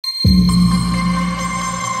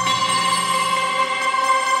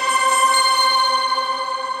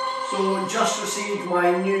just received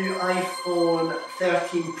my new iPhone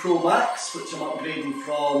 13 Pro Max, which I'm upgrading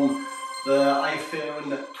from the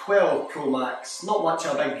iPhone 12 Pro Max. Not much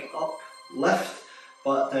of a big uplift,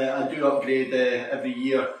 but I do upgrade every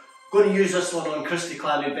year. Going to use this one on Christie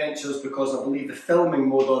Clan Adventures because I believe the filming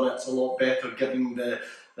mode on it's a lot better, giving the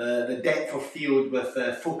depth of field with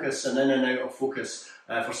focus and in and out of focus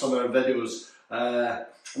for some of our videos.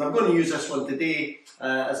 And I'm going to use this one today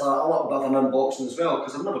as a little bit of an unboxing as well,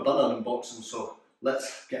 because I've never done an unboxing, so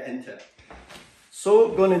let's get into it.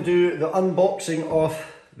 So, going to do the unboxing of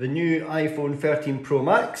the new iPhone 13 Pro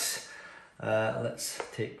Max. Let's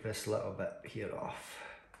take this little bit here off.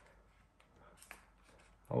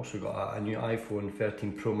 Also got a new iPhone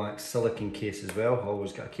 13 Pro Max silicone case as well,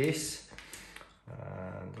 always got a case.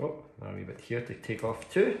 And oh, a wee bit here to take off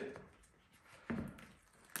too.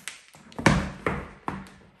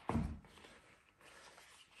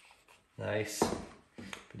 Nice.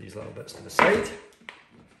 Put these little bits to the side.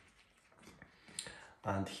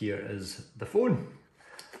 And here is the phone.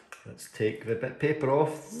 Let's take the bit of paper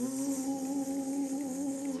off.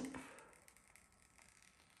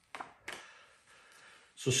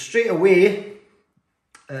 So straight away,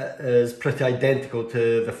 it is pretty identical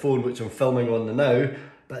to the phone which I'm filming on the now,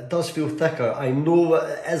 but it does feel thicker. I know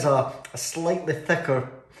it is a slightly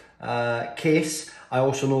thicker case. I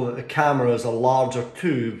also know that the camera is a larger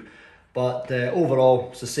tube, but overall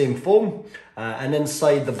it's the same foam. And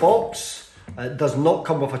inside the box, it does not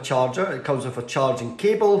come with a charger. It comes with a charging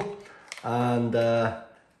cable and the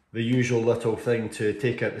usual little thing to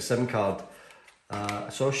take out the SIM card.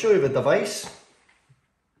 So I'll show you the device.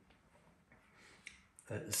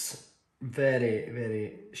 It's very,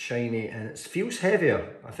 very shiny and it feels heavier.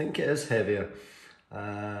 I think it is heavier.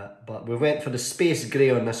 But we went for the space grey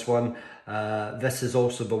on this one. This is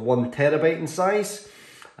also the 1 terabyte in size.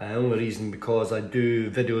 Only reason because I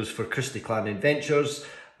do videos for Christie Clan Adventures,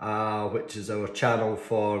 which is our channel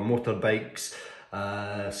for motorbikes,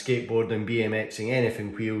 skateboarding, BMXing,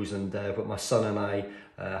 anything wheels, and what my son and I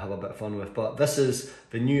have a bit of fun with. But this is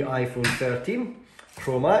the new iPhone 13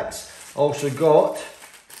 Pro Max. Also got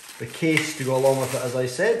the case to go along with it, as I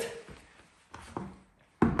said.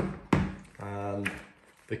 And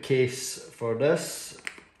the case for this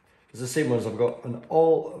is the same ones I've got on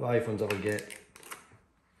all the iPhones I ever get.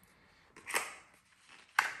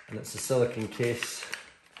 And it's a silicone case.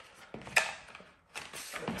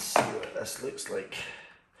 Let's see what this looks like.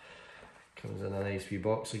 Comes in a nice wee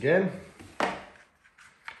box again.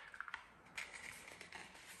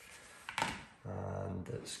 And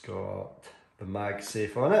it's got the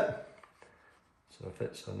MagSafe on it. So it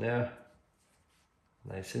fits on there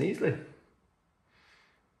nice and easily.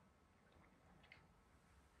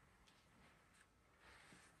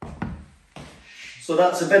 So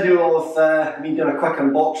that's a video of me doing a quick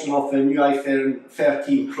unboxing of the new iPhone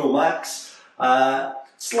 13 Pro Max.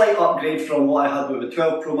 Slight upgrade from what I had with the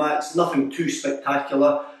 12 Pro Max, nothing too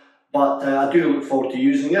spectacular, but I do look forward to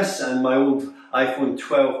using this. And my old iPhone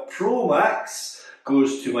 12 Pro Max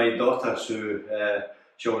goes to my daughter, so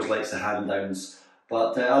she always likes the hand-downs.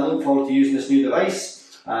 But I look forward to using this new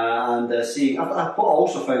device and seeing. What I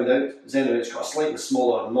also found out is anyway, it's got a slightly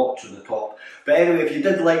smaller notch on the top. But anyway, if you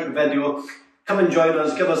did like the video, come and join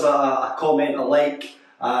us, give us a comment, a like.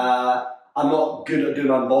 I'm not good at doing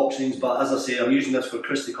unboxings, but as I say, I'm using this for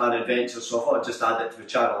Christie Clan Adventures, so I thought I'd just add it to the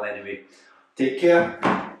channel anyway. Take care,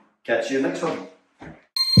 catch you in the next one.